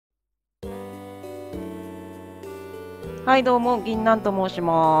はいどうも、銀杏と申し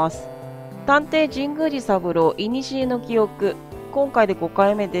ます。探偵神宮寺三郎、いにしえの記憶。今回で5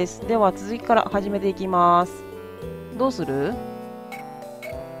回目です。では続きから始めていきます。どうする？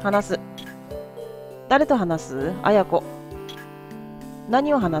話す。誰と話す？あやこ。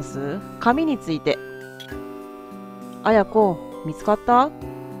何を話す？紙について。あやこ、見つかった？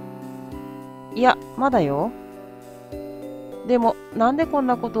いや、まだよ。でも、なんでこん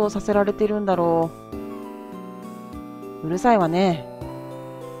なことをさせられてるんだろう。うるさいわね。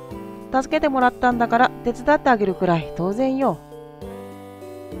助けてもらったんだから手伝ってあげるくらい当然よ。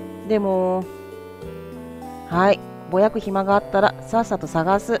でも、はい、ぼやく暇があったらさっさと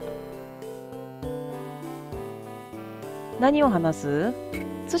探す。何を話す？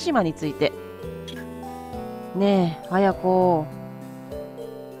対馬について。ねえ、あやこ。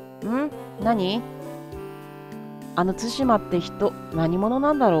何？あの対馬って人、何者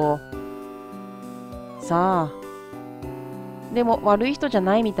なんだろう。さあ。でも悪い人じゃ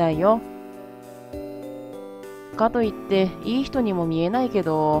ないみたいよ。かといっていい人にも見えないけ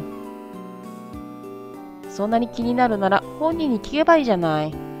ど、そんなに気になるなら本人に聞けばいいじゃな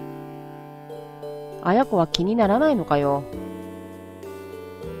い。あやこは気にならないのかよ。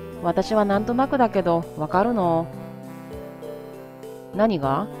私はなんとなくだけどわかるの。何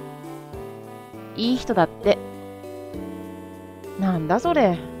が？いい人だって。なんだそ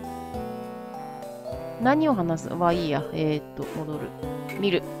れ。何を話す？いいや。戻る。見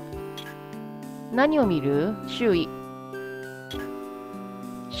る。何を見る？周囲。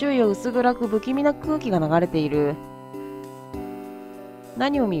周囲を薄暗く不気味な空気が流れている。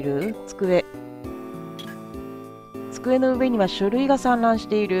何を見る？机。机の上には書類が散乱し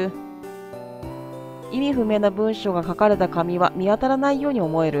ている。意味不明な文章が書かれた紙は見当たらないように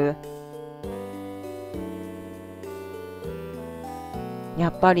思える。や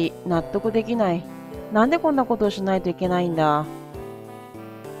っぱり納得できない。なんでこんなことをしないといけないんだ。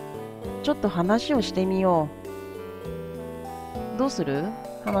ちょっと話をしてみよう。どうする？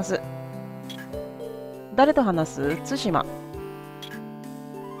話す。誰と話す？対馬。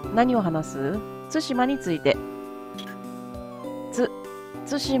何を話す？対馬について。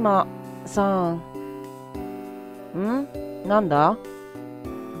対馬さん。なんだ？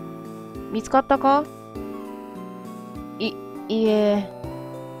見つかったか？いえ。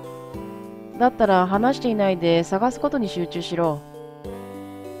だったら話していないで探すことに集中しろ。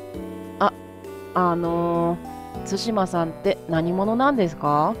対馬さんって何者なんです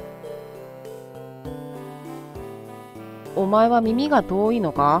か？お前は耳が遠い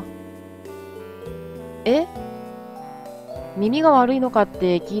のか？え？耳が悪いのかっ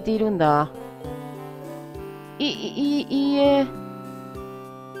て聞いているんだ。いいえ。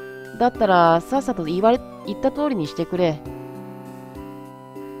だったらさっさと言った通りにしてくれ。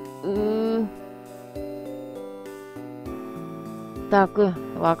ったく、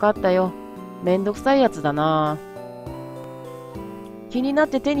わかったよ。めんどくさいやつだな。気になっ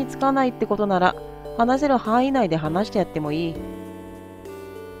て手につかないってことなら、話せる範囲内で話してやってもいい。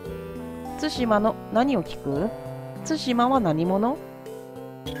対馬の何を聞く？対馬は何者？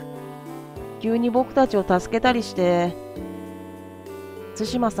急に僕たちを助けたりして。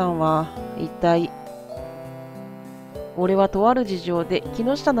対馬さんは一体？俺はとある事情で木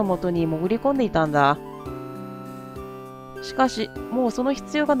下のもとに潜り込んでいたんだ。しかし、もうその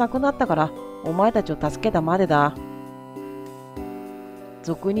必要がなくなったから、お前たちを助けたまでだ。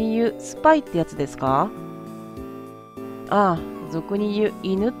俗に言うスパイってやつですか？ああ、俗に言う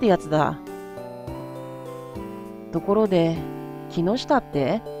犬ってやつだ。ところで、木下っ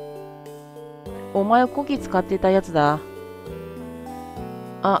て？お前をこき使っていたやつだ。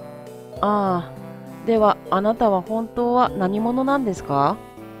ああ、ではあなたは本当は何者なんですか？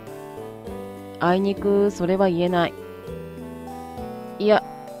あいにくそれは言えない。いや、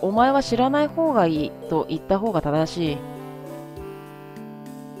お前は知らない方がいいと言った方が正しい。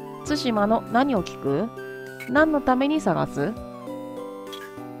対馬の何を聞く？何のために探す？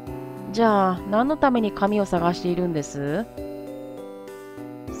じゃあ何のために紙を探しているんです？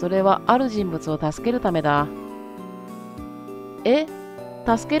それはある人物を助けるためだ。え？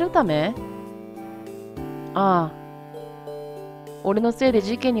助けるため？ああ。俺のせいで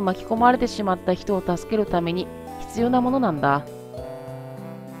事件に巻き込まれてしまった人を助けるために必要なものなんだ。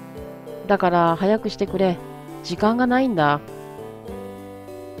だから早くしてくれ。時間がないんだ。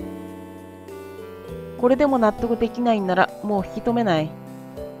これでも納得できないんならもう引き止めない。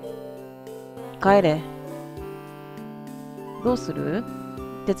帰れ。どうする？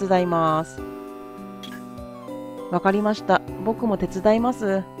手伝います。わかりました。僕も手伝いま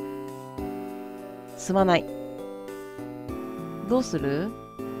す。すまない。どうする？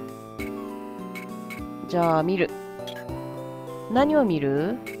じゃあ見る。何を見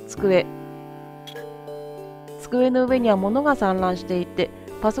る？机。机の上には物が散乱していて、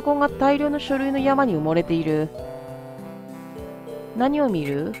パソコンが大量の書類の山に埋もれている。何を見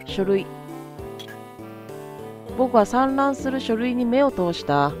る？書類。僕は散乱する書類に目を通し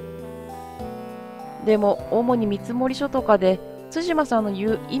た。でも、主に見積書とかで、対馬さんの言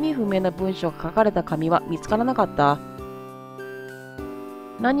う意味不明な文章が書かれた紙は見つからなかった。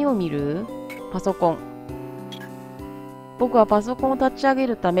何を見る？パソコン。僕はパソコンを立ち上げ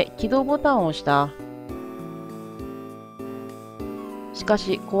るため起動ボタンを押した。しか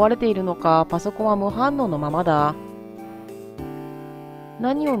し壊れているのかパソコンは無反応のままだ。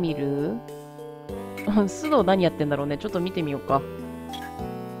何を見る？須藤何やってんだろうね。ちょっと見てみようか。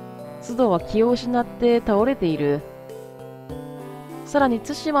須藤は気を失って倒れている。さらに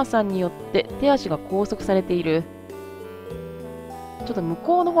対馬さんによって手足が拘束されている。ちょっと向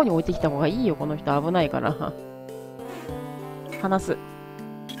こうの方に置いてきた方がいいよ。この人危ないから。話す。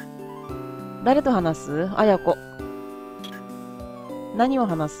誰と話す？綾子。何を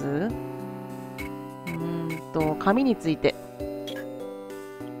話す？紙について。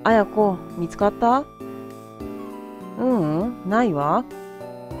綾子、見つかった？ないわ。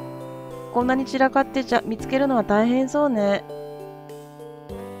こんなに散らかってちゃ見つけるのは大変そうね。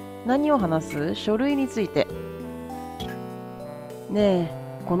何を話す？書類について。ね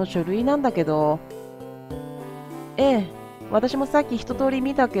え、この書類なんだけど。ええ、私もさっき一通り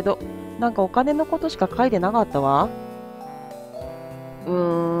見たけど、なんかお金のことしか書いてなかったわ。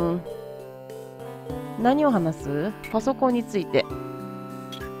何を話す？パソコンについて。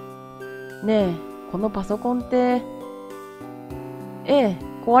ねえ、このパソコンって。ええ、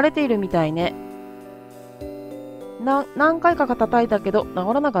壊れているみたいね。何回か叩いたけど治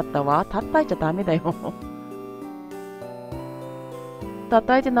らなかったわ。叩いちゃダメだよ。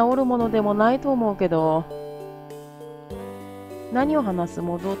叩いて治るものでもないと思うけど。何を話す？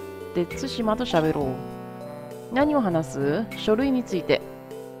戻って対馬と喋ろう。何を話す？書類について。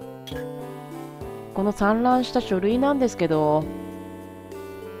この散乱した書類なんですけど。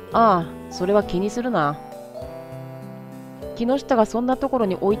ああ、それは気にするな。木下がそんなところ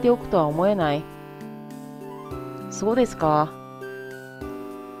に置いておくとは思えない。そうですか。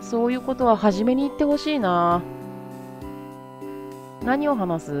そういうことは初めに言ってほしいな。何を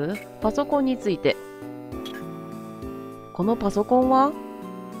話す？パソコンについて。このパソコンは？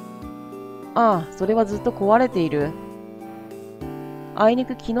ああ、それはずっと壊れている。あいに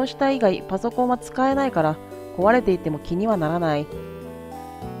く木下以外パソコンは使えないから壊れていても気にはならない。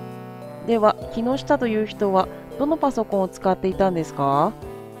では、木下という人はどのパソコンを使っていたんですか？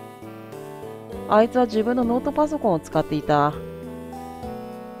あいつは自分のノートパソコンを使っていた。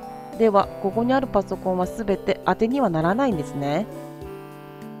では、ここにあるパソコンはすべて当てにはならないんですね。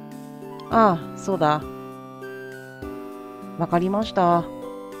ああ、そうだ。わかりました。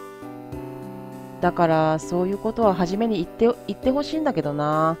だから、そういうことは初めに言ってほしいんだけど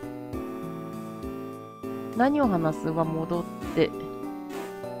な。何を話す？は戻って、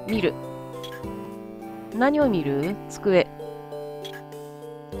見る。何を見る？机。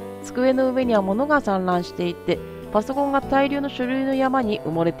机の上には物が散乱していて、パソコンが大量の書類の山に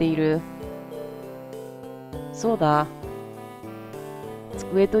埋もれている。そうだ。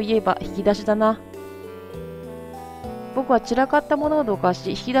机といえば引き出しだな。僕は散らかったものをどかし、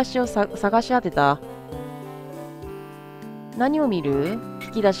引き出しを探し当てた。何を見る？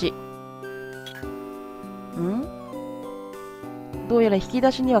引き出し。どうやら引き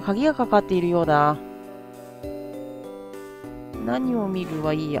出しには鍵がかかっているようだ。何を見る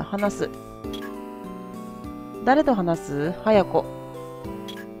はいいや。話す。誰と話す？早子。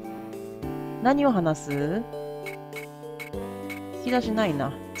何を話す？引き出しない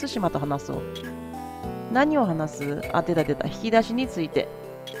な。対馬と話そう。何を話す？あ、出た。引き出しについて。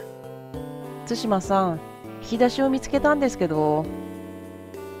対馬さん、引き出しを見つけたんですけど。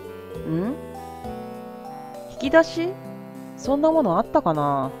引き出し？そんなものあったか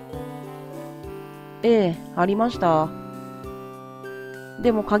な？ええ、ありました。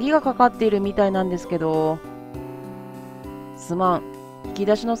でも鍵がかかっているみたいなんですけど。すまん。引き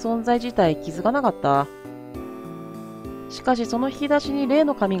出しの存在自体気づかなかった。しかしその引き出しに例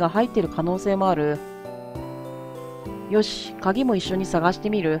の紙が入っている可能性もある。よし、鍵も一緒に探し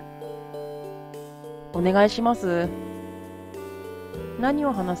てみる。お願いします。何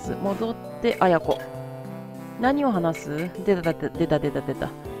を話す？戻って綾子。何を話す？出た。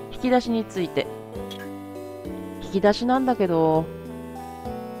引き出しについて。引き出しなんだけど。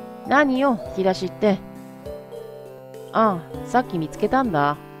何よ、引き出しって。ああ、さっき見つけたん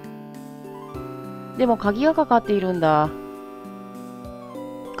だ。でも鍵がかかっているんだ。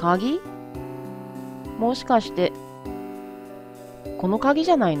鍵？もしかして。この鍵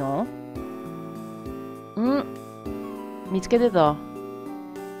じゃないの？見つけてた。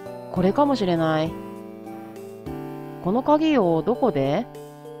これかもしれない。この鍵をどこで？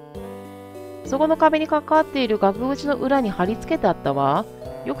そこの壁にかかっている額縁の裏に貼り付けてあったわ。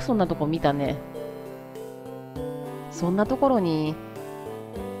よくそんなとこ見たね。そんなところに。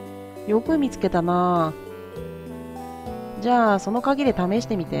よく見つけたな。じゃあ、その鍵で試し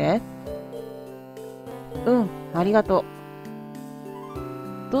てみて。ありがとう。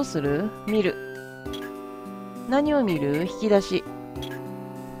どうする？見る。何を見る？引き出し。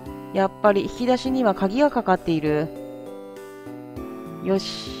やっぱり引き出しには鍵がかかっている。よ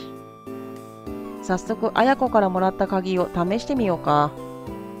し。早速、あやこからもらった鍵を試してみようか。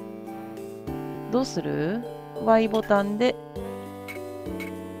どうする？ Y ボタンで、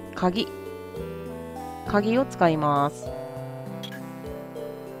鍵を使います。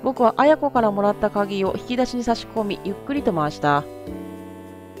僕はあやこからもらった鍵を引き出しに差し込み、ゆっくりと回した。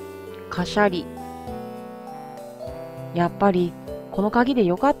カシャリ。やっぱり、この鍵で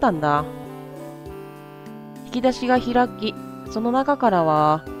よかったんだ。引き出しが開き、その中から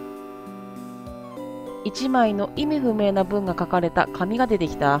は、一枚の意味不明な文が書かれた紙が出て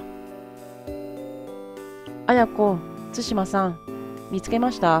きた。あやこ、対馬さん、見つけ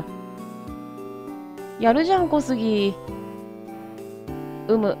ました。やるじゃん、小杉。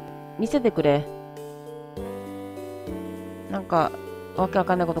見せてくれ。なんか、わけわ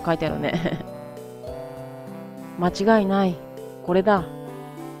かんないこと書いてあるね。間違いない。これだ。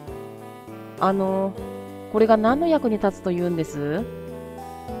これが何の役に立つと言うんです？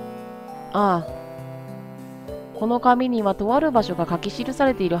ああ。この紙にはとある場所が書き記さ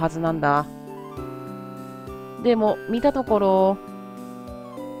れているはずなんだ。でも、見たところ、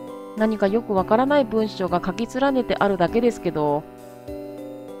何かよくわからない文章が書き連ねてあるだけですけど。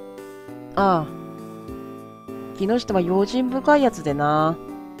ああ。木下は用心深いやつでな。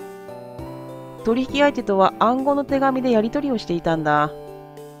取引相手とは暗号の手紙でやり取りをしていたんだ。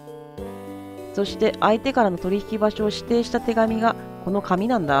そして相手からの取引場所を指定した手紙がこの紙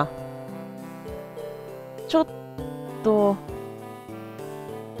なんだ。ちょっと、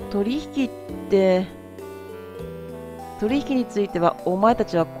取引についてはお前た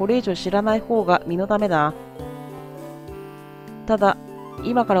ちはこれ以上知らない方が身のためだ。ただ、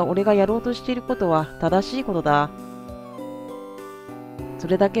今から俺がやろうとしていることは正しいことだ。そ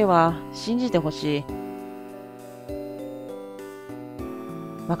れだけは信じてほしい。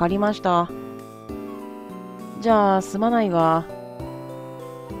わかりました。じゃあ、すまないが、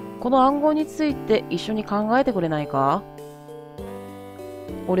この暗号について一緒に考えてくれないか？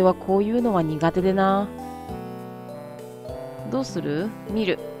俺はこういうのは苦手でな。どうする？見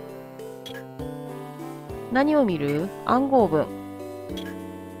る。何を見る？暗号文。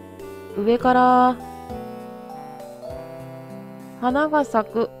上から、花が咲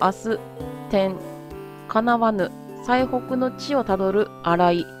く明日、天、叶わぬ、最北の地をたどる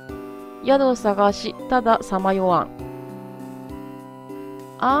荒い、宿を探し、たださまよわん。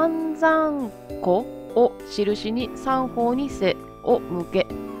安山湖を印に三方に背を向け、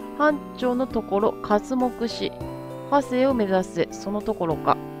半丁のところ刮目し、派生を目指せ、そのところ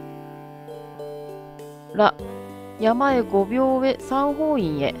か。ら、山へ5秒へ三方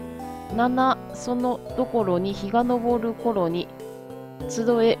院へ、7そのところに日が昇る頃に、集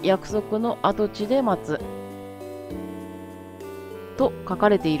え約束の跡地で待つ。と書か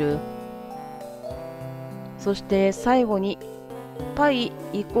れている。そして最後に、パイ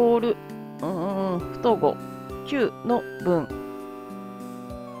イコール、不等号、9の文。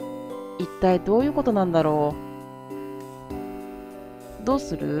一体どういうことなんだろう。どう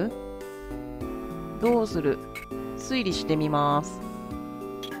する？推理してみます。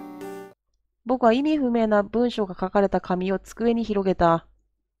僕は意味不明な文章が書かれた紙を机に広げた。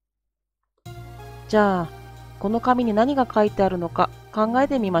じゃあ、この紙に何が書いてあるのか考え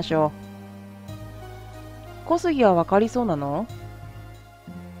てみましょう。小杉はわかりそうなの？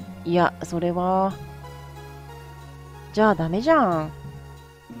いや、それは。じゃあダメじゃん。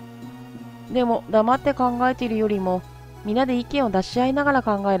でも、黙って考えているよりも、みんなで意見を出し合いながら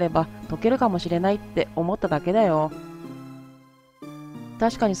考えれば解けるかもしれないって思っただけだよ。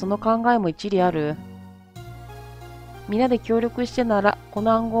確かにその考えも一理ある。みんなで協力してなら、こ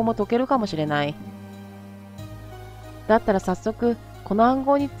の暗号も解けるかもしれない。だったら早速、この暗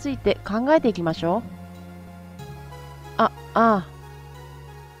号について考えていきましょう。ああ。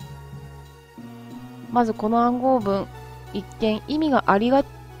まずこの暗号文、一見意味がありが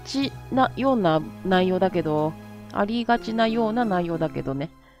ちなような内容だけど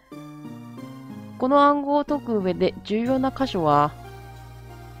ね。この暗号を解く上で重要な箇所は、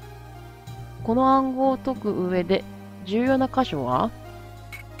この暗号を解く上で重要な箇所は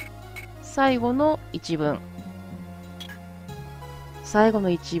最後の一文。最後の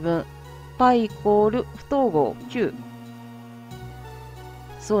一文。π イコール不等号9。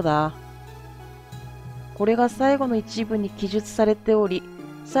そうだ。これが最後の一文に記述されており、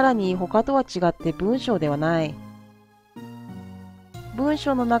さらに他とは違って文章ではない。文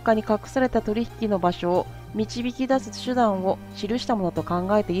章の中に隠された取引の場所を導き出す手段を記したものと考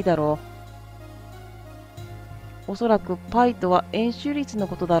えていいだろう。おそらく π とは円周率の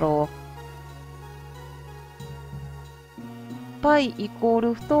ことだろう。π イコー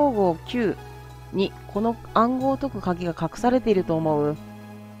ル不等号9にこの暗号を解く鍵が隠されていると思う。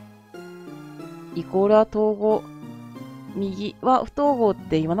イコールは等号、右は不等号っ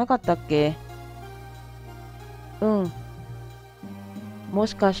て言わなかったっけ？うん。も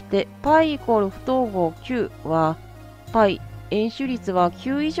しかして π イコール不等号9は π 円周率は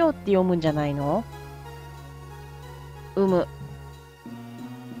9以上って読むんじゃないの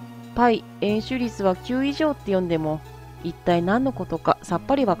？π 円周率は9以上って読んでも一体何のことかさっ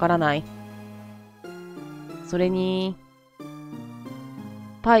ぱりわからない。それに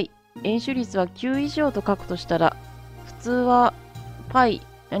π 円周率は9以上と書くとしたら普通は π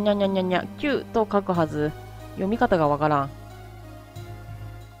 9と書くはず。読み方がわからん。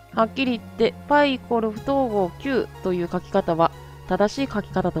はっきり言って π イコール不等号9という書き方は正しい書き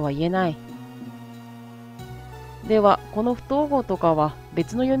方とは言えない。ではこの不等号とかは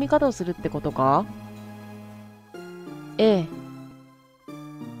別の読み方をするってことか？ええ。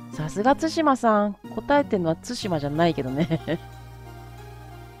さすが対馬さん。答えてるのは対馬じゃないけどね。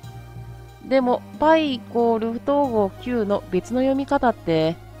でも π イコール不等号9の別の読み方っ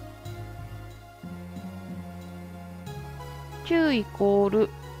て9イコール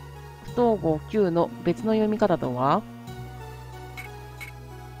不等号9の別の読み方とは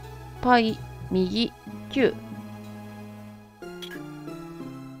π 右9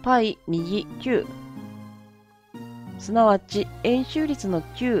 π 右9すなわち円周率の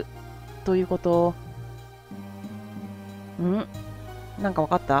9ということ。なんかわ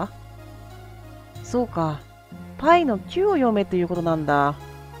かった？そうか。π の9を読めということなんだ。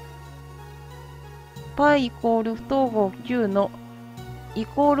π イコール不等号9のイ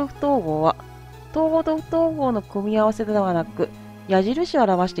コール不等号は等号と不等号の組み合わせではなく矢印を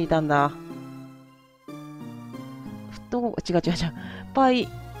表していたんだ。π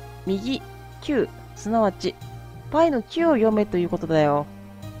右9すなわち π の9を読めということだよ。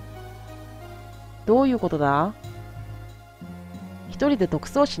どういうことだ？一人で独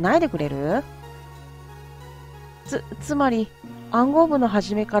走しないでくれる？つまり暗号文の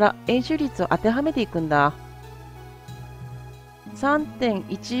初めから円周率を当てはめていくんだ。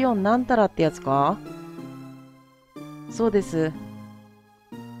3.14 なんたらってやつか？そうです。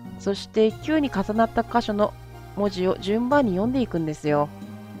そして9に重なった箇所の文字を順番に読んでいくんですよ。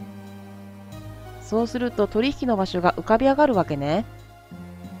そうすると取引の場所が浮かび上がるわけね。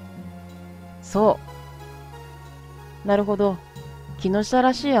そう。なるほど。木下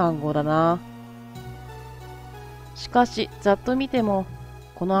らしい暗号だな。しかし、ざっと見ても、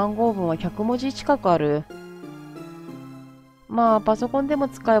この暗号文は100文字近くある。まあ、パソコンでも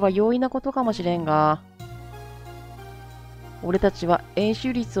使えば容易なことかもしれんが、俺たちは円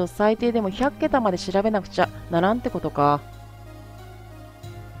周率を最低でも100桁まで調べなくちゃならんってことか。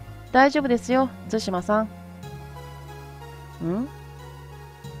大丈夫ですよ、対馬さん。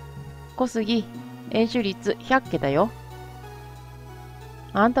小杉、円周率100桁よ。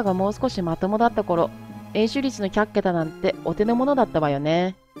あんたがもう少しまともだった頃、円周率の100桁なんてお手の物だったわよ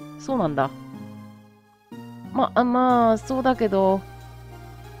ね。そうなんだ。まあ、そうだけど。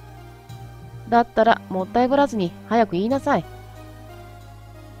だったら、もったいぶらずに早く言いなさい。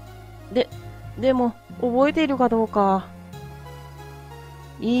でも、覚えているかどうか。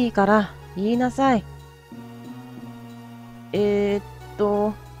いいから、言いなさい。こ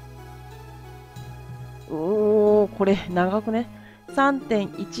れ、長くね。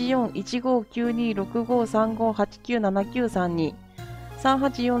3.1415926535897932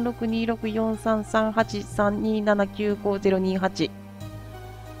 384626433832795028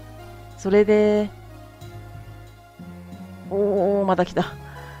それで、また来た。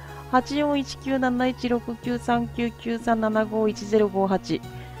84197169393751051058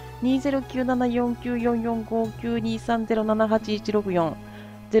 209749445923078164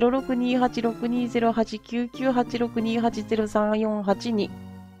 06286208998628034822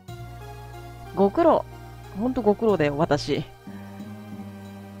ご苦労。ほんとご苦労だよ、私。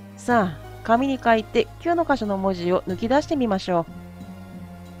さあ、紙に書いて9の箇所の文字を抜き出してみましょう。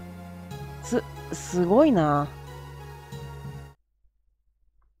すごいな。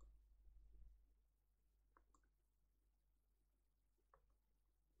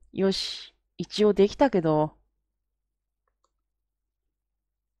よし、一応できたけど。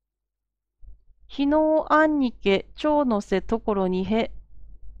日のあんにけ、蝶のせところにへ、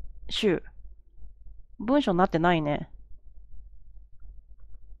しゅう。文章になってないね。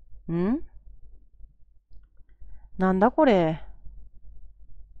んなんだこれ。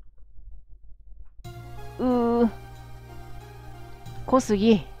小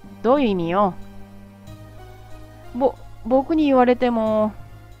杉、どういう意味よ。僕に言われても、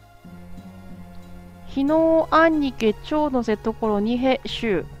日のあんにけ蝶のせところにへし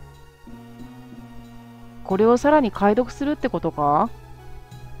ゅう。これをさらに解読するってことか？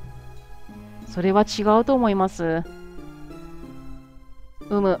それは違うと思います。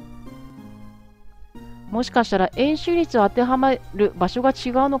もしかしたら円周率を当てはまる場所が違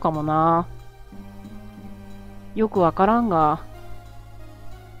うのかもな。よくわからんが。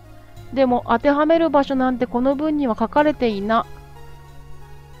でも当てはめる場所なんてこの文には書かれていな。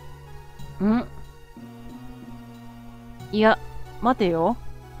いや、待てよ。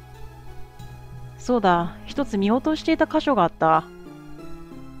そうだ、一つ見落としていた箇所があった。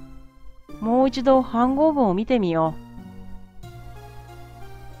もう一度反語文を見てみよ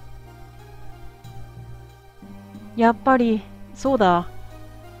う。やっぱり、そうだ。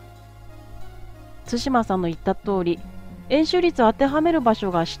対馬さんの言った通り、円周率を当てはめる場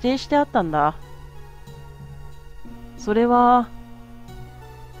所が指定してあったんだ。それは、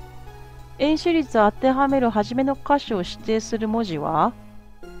円周率を当てはめる初めの箇所を指定する文字は、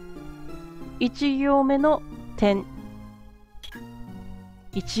1行目の点。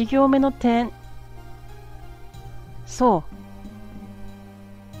1行目の点。そう。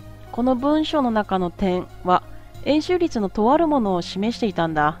この文章の中の点は、円周率のとあるものを示していた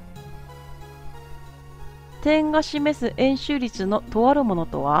んだ。点が示す円周率のとあるもの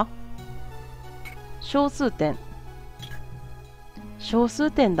とは、小数点。小数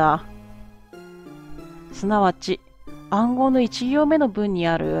点だ。すなわち、暗号の1行目の文に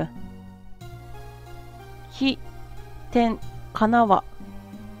ある、非、点、かなわ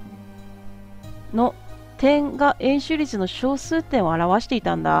の点が円周率の小数点を表してい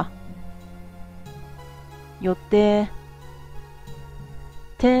たんだ。よって、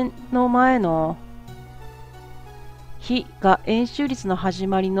点の前の非が円周率の始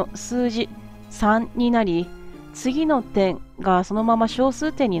まりの数字3になり、次の点がそのまま小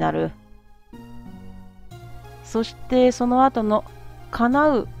数点になる。そしてその後の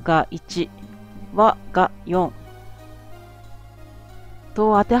叶うが1、はが4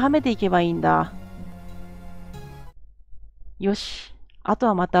と当てはめていけばいいんだ。よし、あと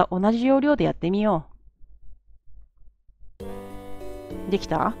はまた同じ要領でやってみよう。でき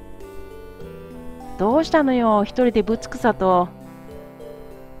た？どうしたのよ、一人でぶつくさと。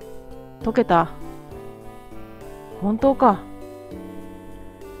解けた。本当か。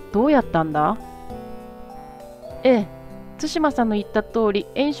どうやったんだ？ええ、対馬さんの言った通り、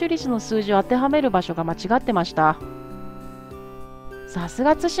円周率の数字を当てはめる場所が間違ってました。さす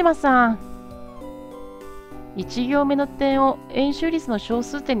が対馬さん。1行目の点を円周率の小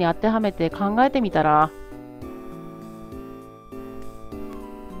数点に当てはめて考えてみたら、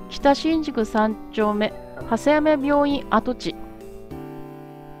北新宿3丁目長谷山病院跡地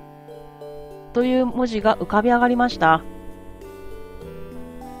という文字が浮かび上がりました。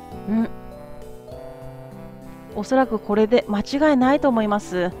おそらくこれで間違いないと思いま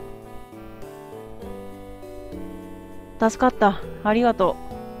す。助かった。ありがと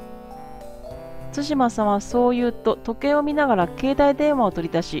う。対馬さんはそう言うと時計を見ながら携帯電話を取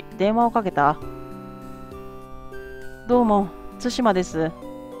り出し電話をかけた。どうも、対馬です。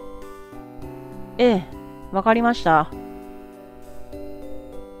ええ、わかりました。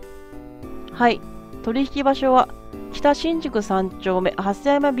はい、取引場所は北新宿3丁目長谷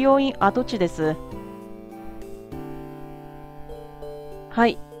山病院跡地です。は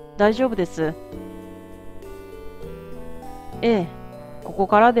い、大丈夫です。ええ、ここ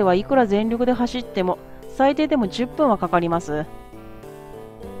からではいくら全力で走っても最低でも10分はかかります。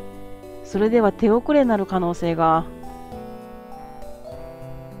それでは手遅れになる可能性が。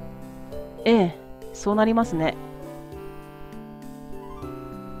ええ、そうなりますね。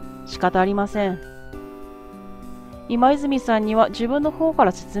仕方ありません。今泉さんには自分の方か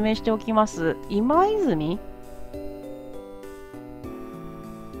ら説明しておきます。今泉？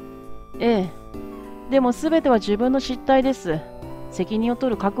ええ。でも全ては自分の失態です。責任を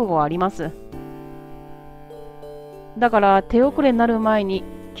取る覚悟はあります。だから手遅れになる前に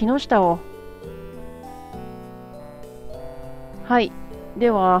木下を。はい。で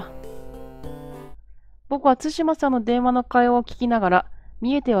は、僕は対馬さんの電話の会話を聞きながら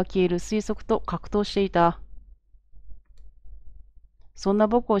見えては消える推測と格闘していた。そんな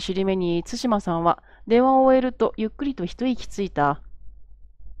僕を尻目に、対馬さんは電話を終えるとゆっくりと一息ついた。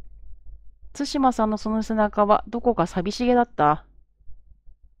対馬さんのその背中はどこか寂しげだった。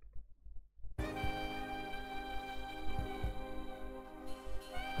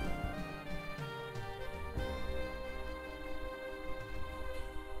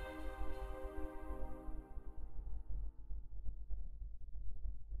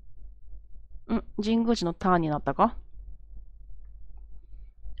神宮寺のターンになったか。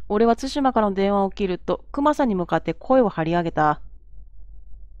俺は対馬からの電話を切ると、熊さんに向かって声を張り上げた。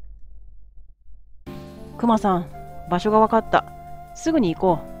熊さん、場所が分かった。すぐに行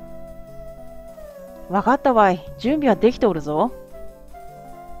こう。分かったわい。準備はできておるぞ。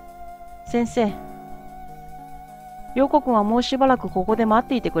先生、陽子くんはもうしばらくここで待っ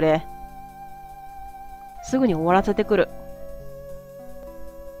ていてくれ。すぐに終わらせてくる。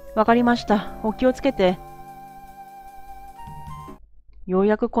わかりました。お気をつけて。よう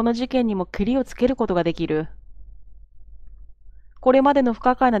やくこの事件にもケリをつけることができる。これまでの不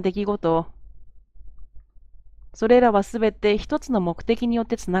可解な出来事、それらはすべて一つの目的によっ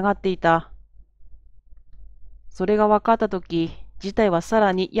てつながっていた。それが分かったとき、事態はさ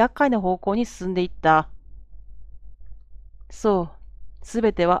らに厄介な方向に進んでいった。そう、す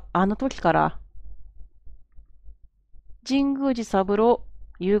べてはあの時から。神宮寺三郎、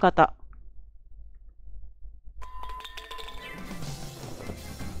夕方。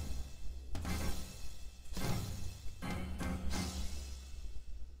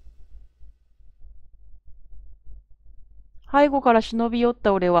背後から忍び寄っ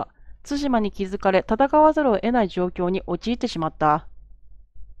た俺は、対馬に気づかれ戦わざるを得ない状況に陥ってしまった。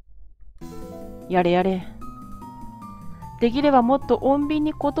やれやれ。できればもっと穏便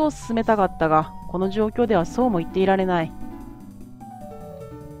にことを進めたかったが、この状況ではそうも言っていられない。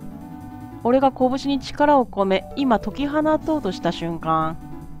俺が拳に力を込め、今解き放とうとした瞬間。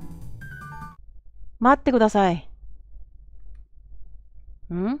待ってください。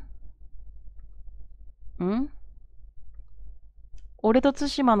ん俺と対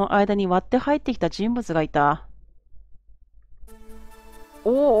馬の間に割って入ってきた人物がいた。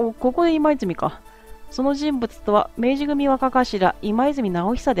おお、ここで今泉か。その人物とは明治組若頭今泉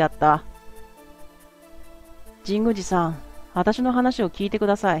直久であった。神宮寺さん、私の話を聞いてく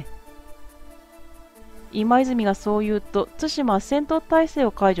ださい。今泉がそう言うと、対馬は戦闘態勢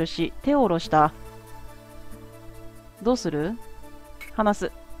を解除し、手を下ろした。どうする？話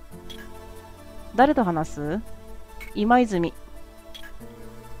す。誰と話す？今泉。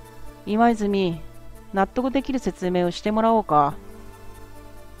今泉、納得できる説明をしてもらおうか。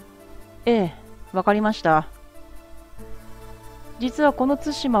ええ、わかりました。実はこの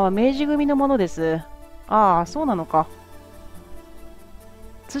対馬は明治組のものです。ああ、そうなのか。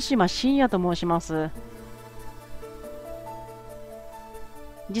対馬信也と申します。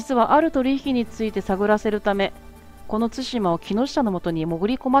実はある取引について探らせるため、この対馬を木下のもとに潜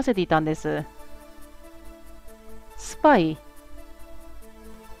り込ませていたんです。スパイ？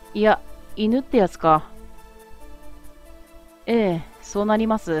いや、犬ってやつか。ええ、そうなり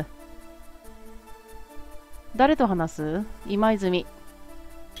ます。誰と話す？今泉。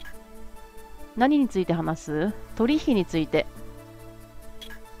何について話す？取引について。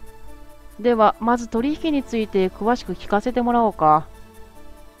では、まず取引について詳しく聞かせてもらおうか。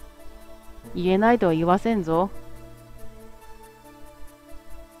言えないとは言わせんぞ。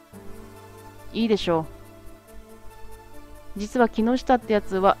いいでしょう。実は木下ってや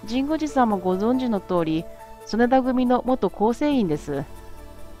つは神宮寺さんもご存知の通り、曽根田組の元構成員です。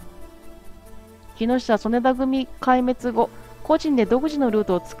木下は曽根田組壊滅後、個人で独自のルー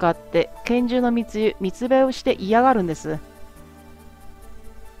トを使って拳銃の密売をして嫌がるんです。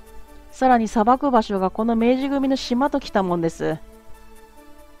さらに裁く場所がこの明治組の島ときたもんです。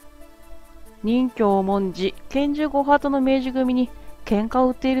任侠を重んじ、拳銃5発の明治組に喧嘩を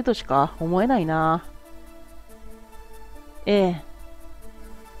売っているとしか思えないな。ええ。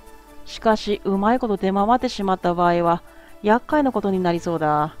しかし、うまいこと出回ってしまった場合は、厄介なことになりそう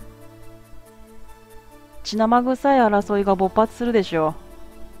だ。血生臭い争いが勃発するでしょう。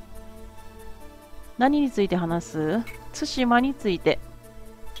何について話す？対馬について。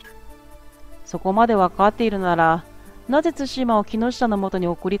そこまで分かっているなら、なぜ対馬を木下のもとに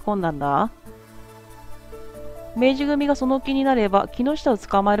送り込んだんだ？明治組がその気になれば、木下を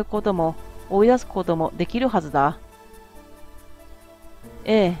捕まえることも、追い出すこともできるはずだ。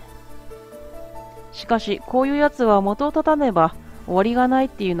ええ。しかし、こういうやつは元を絶たねば終わりがないっ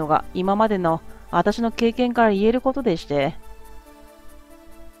ていうのが今までの私の経験から言えることでして。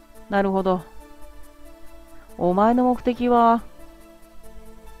なるほど。お前の目的は、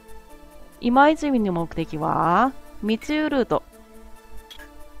今泉の目的は密輸ルート。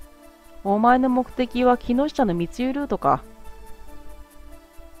お前の目的は木下の密輸ルートか。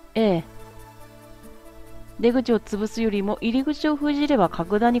ええ。出口を潰すよりも入り口を封じれば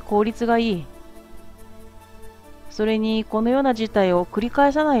格段に効率がいい。それに、このような事態を繰り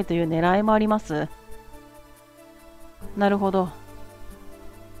返さないという狙いもあります。なるほど。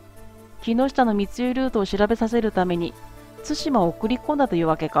木下の密輸ルートを調べさせるために、対馬を送り込んだという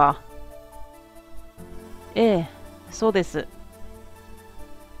わけか。ええ、そうです。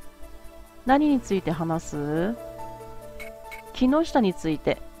何について話す？木下につい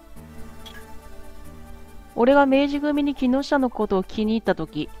て。俺が明治組に木下のことを気に入ったと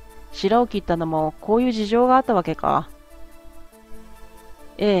き、白を切ったのもこういう事情があったわけか。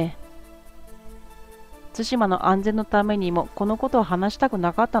ええ。対馬の安全のためにもこのことを話したく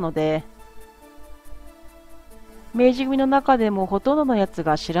なかったので、明治組の中でもほとんどのやつ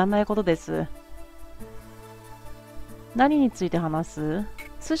が知らないことです。何について話す？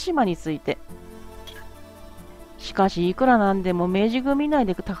対馬について。しかし、いくらなんでも明治組内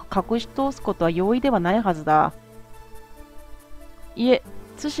で隠し通すことは容易ではないはずだ。いえ、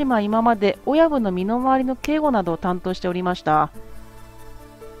対馬は今まで親分の身の回りの警護などを担当しておりました。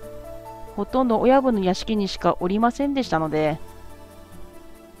ほとんど親分の屋敷にしかおりませんでしたので、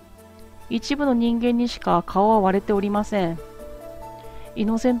一部の人間にしか顔は割れておりません。イ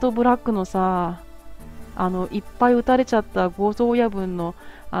ノセントブラックのさ、いっぱい撃たれちゃった強盗親分の、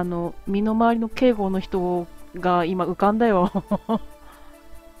身の回りの警護の人が今浮かんだよ。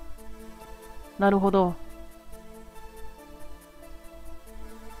なるほど。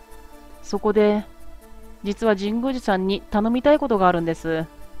そこで、実は神宮寺さんに頼みたいことがあるんです。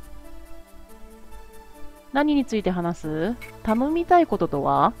何について話す？頼みたいことと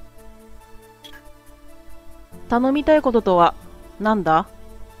は？頼みたいこととは、なんだ？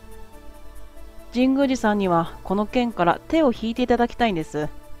神宮寺さんにはこの件から手を引いていただきたいんです。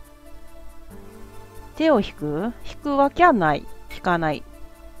手を引く？引くわけはない。引かない。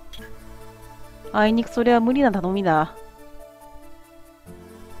あいにくそれは無理な頼みだ。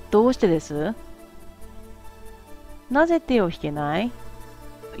どうしてです？なぜ手を引けない？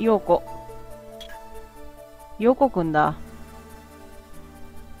陽子。陽子くんだ。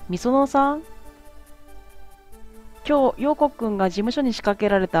みそのさん？今日、陽子くんが事務所に仕掛け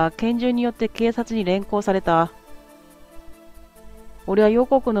られた拳銃によって警察に連行された。俺は陽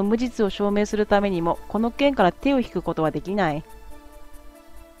子くんの無実を証明するためにも、この件から手を引くことはできない。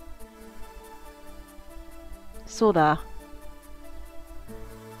そうだ。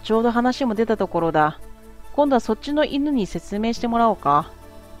ちょうど話も出たところだ。今度はそっちの犬に説明してもらおうか。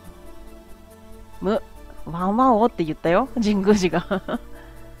ワンワンをって言ったよ、神宮寺が。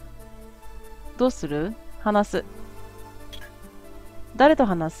どうする？話す。誰と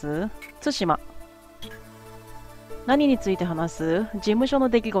話す？対馬。何について話す？事務所の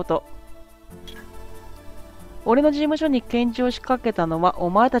出来事。俺の事務所に拳銃を仕掛けたのはお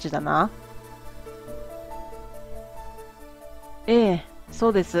前たちだな。ええ、そ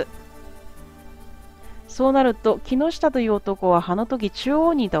うです。そうなると、木下という男はあの時中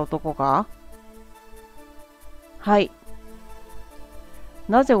央にいた男か？はい。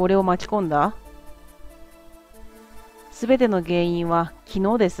なぜ俺を巻き込んだ？すべての原因は昨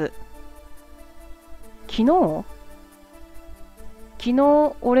日です。昨日？昨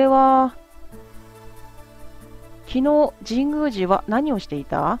日、俺は、昨日、神宮寺は何をしてい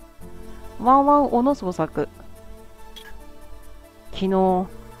た？ワンワンオの捜索。昨日、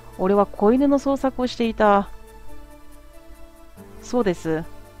俺は子犬の捜索をしていた。そうです。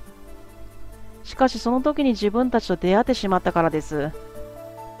しかしその時に自分たちと出会ってしまったからです。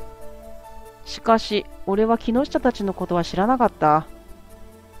しかし、俺は木下たちのことは知らなかった。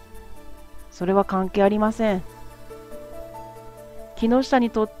それは関係ありません。木下に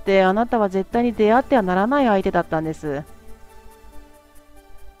とってあなたは絶対に出会ってはならない相手だったんです。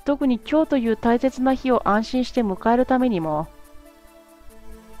特に今日という大切な日を安心して迎えるためにも。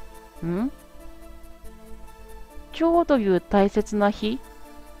今日という大切な日？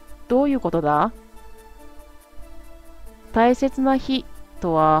どういうことだ？大切な日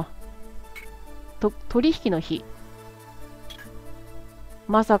とは、取引の日。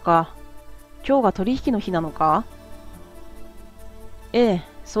まさか、今日が取引の日なのか？ええ、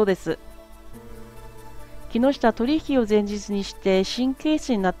そうです。木下取引を前日にして神経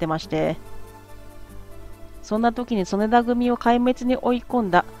質になってまして、そんな時に曽根田組を壊滅に追い込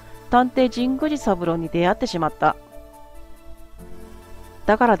んだ探偵神宮寺三郎に出会ってしまった。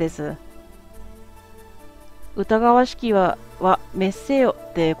だからです。疑わしきは滅せよ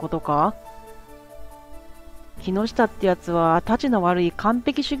ってことか？木下ってやつはたちの悪い完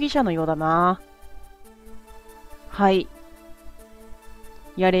璧主義者のようだな。はい。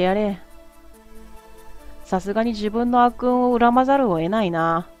やれやれ。さすがに自分の悪運を恨まざるを得ない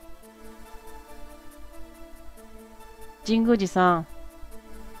な。神宮寺さん、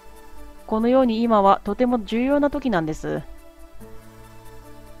このように今はとても重要な時なんです。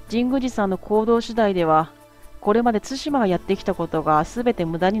神宮寺さんの行動次第では、これまで対馬がやってきたことが全て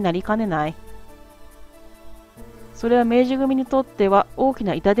無駄になりかねない。それは明治組にとっては大き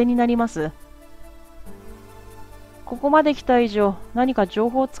な痛手になります。ここまで来た以上、何か情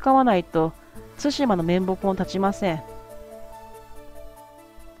報を使わないと、対馬の面目も立ちません。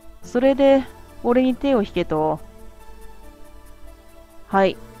それで、俺に手を引けと。は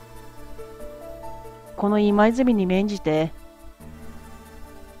い。この今泉に免じて、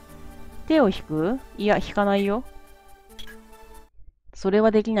手を引く？いや、引かないよ。それは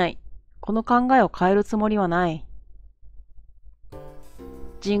できない。この考えを変えるつもりはない。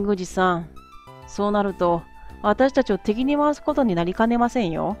神宮寺さん、そうなると、私たちを敵に回すことになりかねません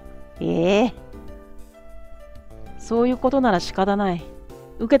よ。そういうことなら仕方ない。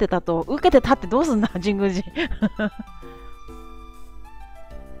受けてたってどうすんだ、神宮寺。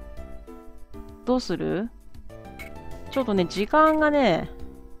どうする？ちょっとね、時間がね、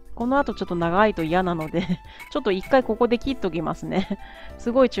この後ちょっと長いと嫌なので、ちょっと一回ここで切っときますね。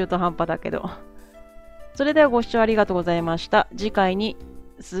すごい中途半端だけど。それではご視聴ありがとうございました。次回に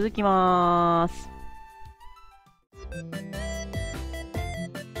続きます。